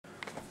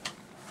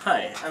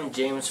Hi, I'm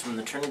James from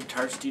the Turner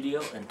Guitar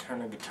Studio and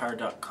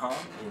TurnerGuitar.com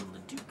in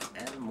Leduc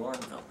and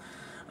Morinville.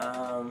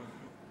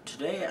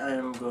 Today I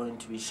am going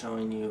to be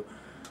showing you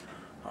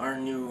our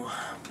new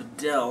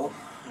Bedell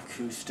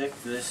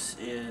acoustic. This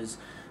is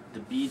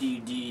the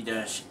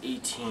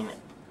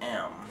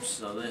BDD-18-M.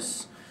 So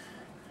this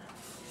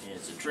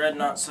is a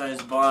dreadnought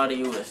sized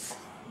body with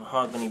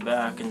mahogany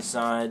back and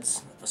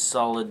sides, a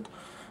solid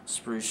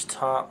spruce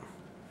top,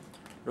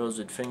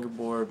 rosewood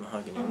fingerboard,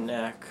 mahogany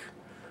neck.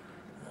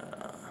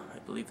 I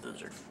believe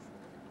those are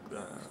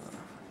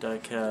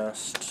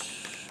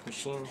die-cast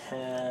machine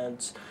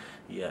heads,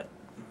 yet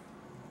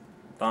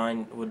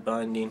wood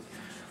binding.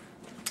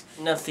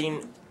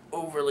 Nothing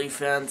overly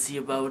fancy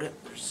about it.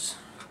 It's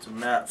a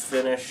matte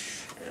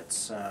finish.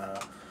 It's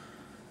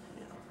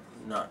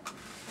not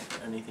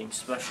anything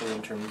special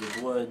in terms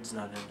of woods,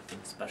 not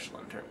anything special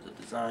in terms of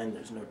design.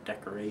 There's no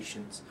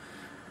decorations.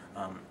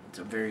 It's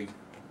a very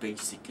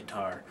basic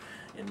guitar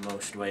in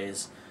most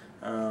ways.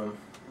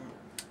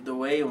 The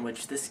way in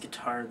which this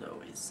guitar,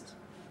 though, is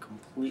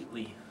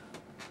completely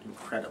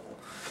incredible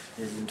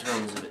is in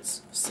terms of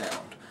its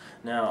sound.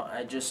 Now,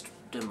 I just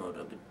demoed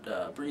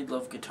a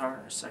Breedlove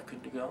guitar a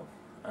second ago,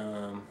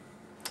 and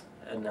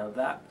now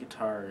that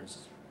guitar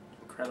is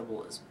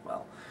incredible as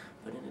well,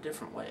 but in a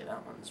different way.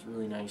 That one's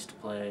really nice to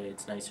play,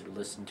 it's nicer to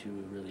listen to,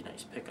 a really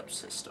nice pickup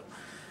system.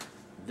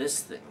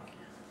 This thing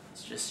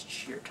is just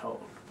sheer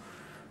tone.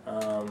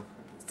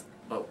 It's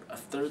about a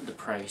third the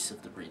price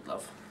of the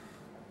Breedlove.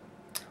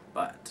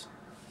 But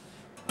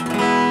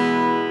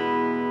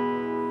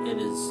it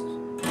is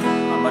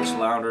a much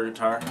louder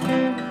guitar,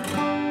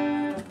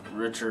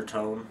 richer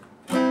tone,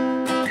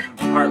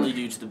 partly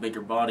due to the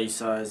bigger body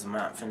size. The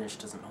matte finish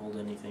doesn't hold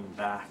anything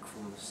back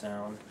from the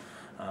sound.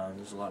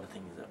 There's a lot of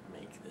things that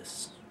make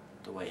this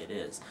the way it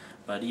is,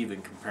 but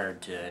even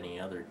compared to any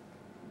other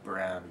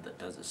brand that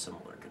does a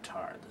similar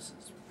guitar, this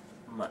is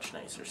much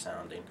nicer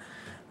sounding.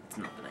 It's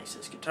not the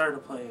nicest guitar to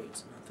play,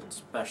 it's nothing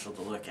special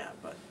to look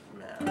at, but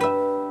man,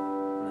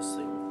 this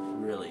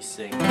thing really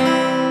sings.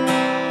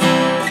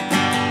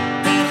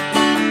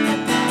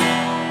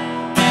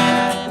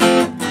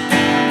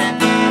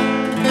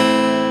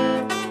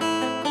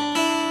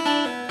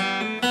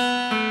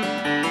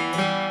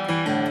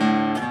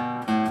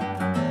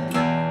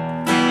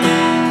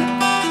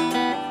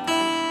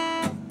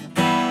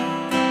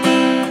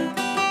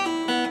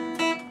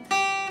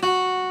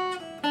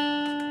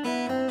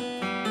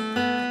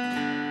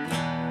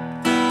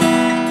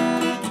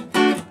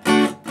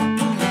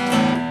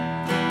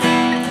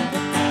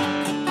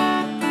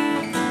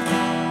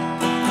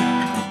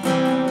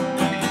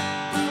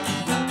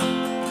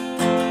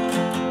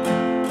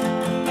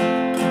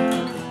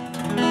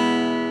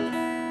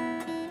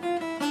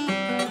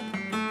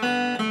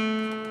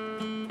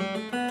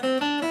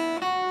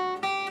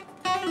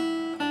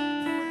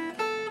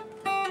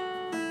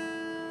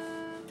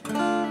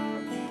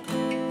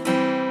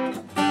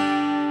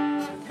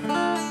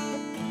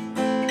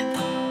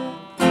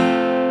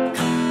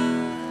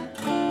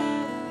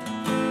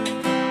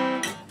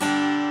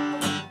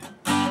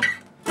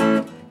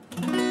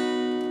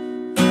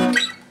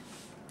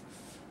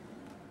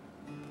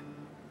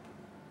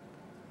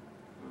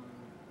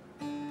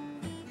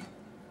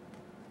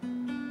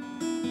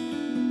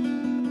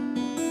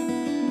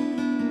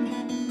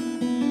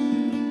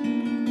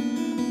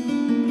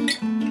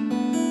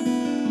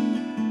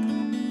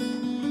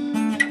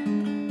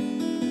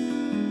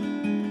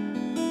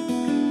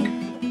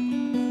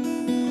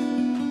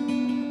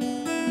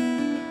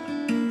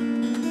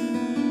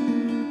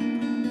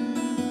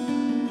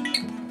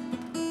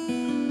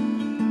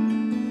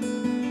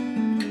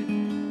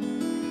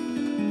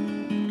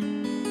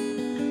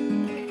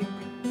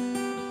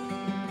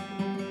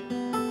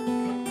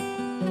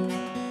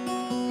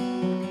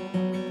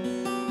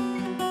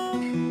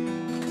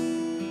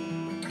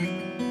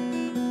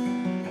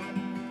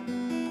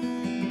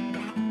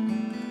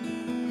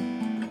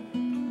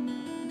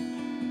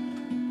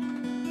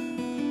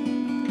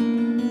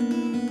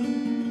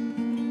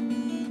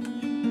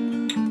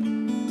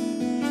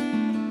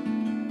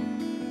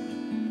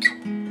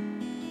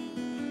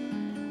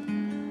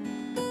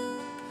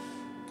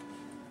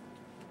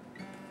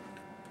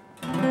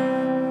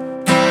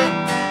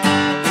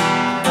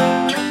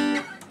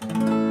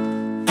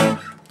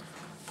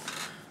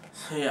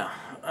 So yeah,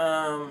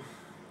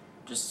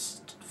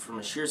 just from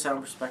a sheer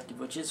sound perspective,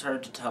 which is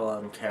hard to tell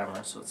on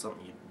camera, so it's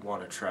something you'd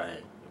want to try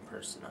in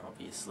person,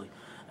 obviously.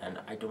 And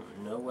I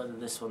don't know whether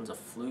this one's a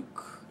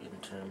fluke in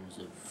terms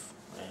of,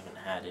 I haven't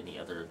had any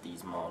other of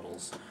these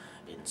models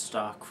in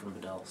stock from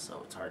Bedell,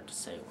 so it's hard to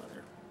say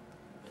whether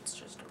it's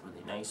just a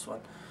really nice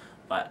one.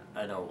 But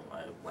I know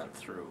I went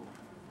through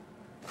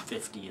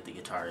 50 of the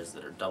guitars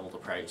that are double the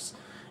price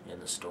in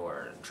the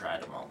store and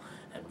tried them all,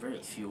 and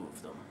very few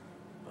of them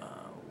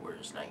were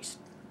as nice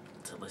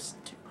to listen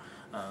to.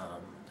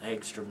 The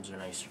Hagstroms are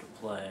nicer to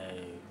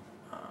play,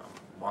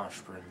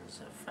 Washburns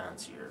have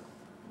fancier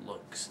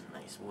looks and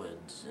nice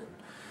woods and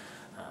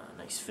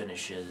nice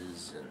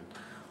finishes and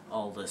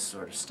all this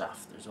sort of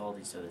stuff. There's all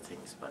these other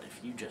things, but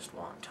if you just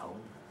want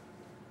tone,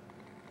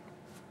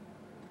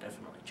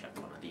 definitely check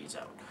one of these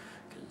out,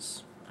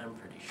 because I'm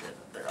pretty sure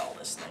that they're all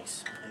this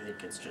nice. I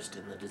think it's just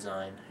in the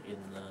design, in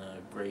the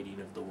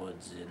grading of the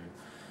woods, in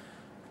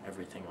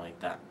everything like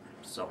that.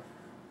 So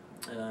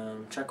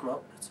check them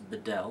out. It's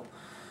Bedell,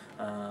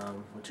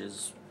 which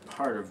is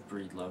part of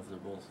Breedlove. They're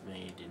both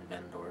made in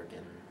Bend,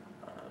 Oregon.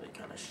 They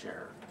kind of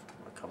share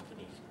a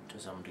company to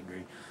some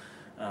degree,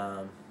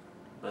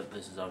 but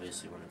this is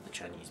obviously one of the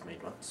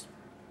Chinese-made ones,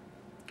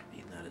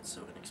 being that it's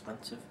so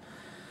inexpensive.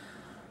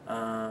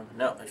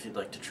 Now, if you'd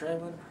like to try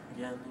one,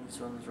 again,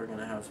 these ones we're going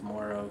to have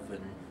more of,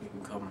 and you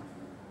can come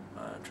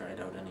try it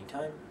out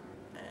anytime.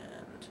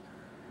 And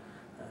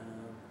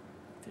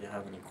if you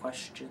have any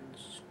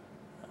questions,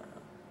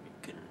 you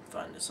can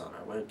find us on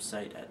our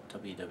website at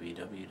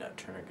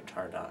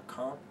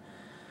www.turnerguitar.com,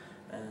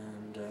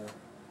 and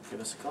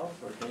give us a call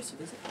or pay us a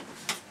visit.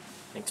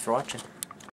 Thanks for watching.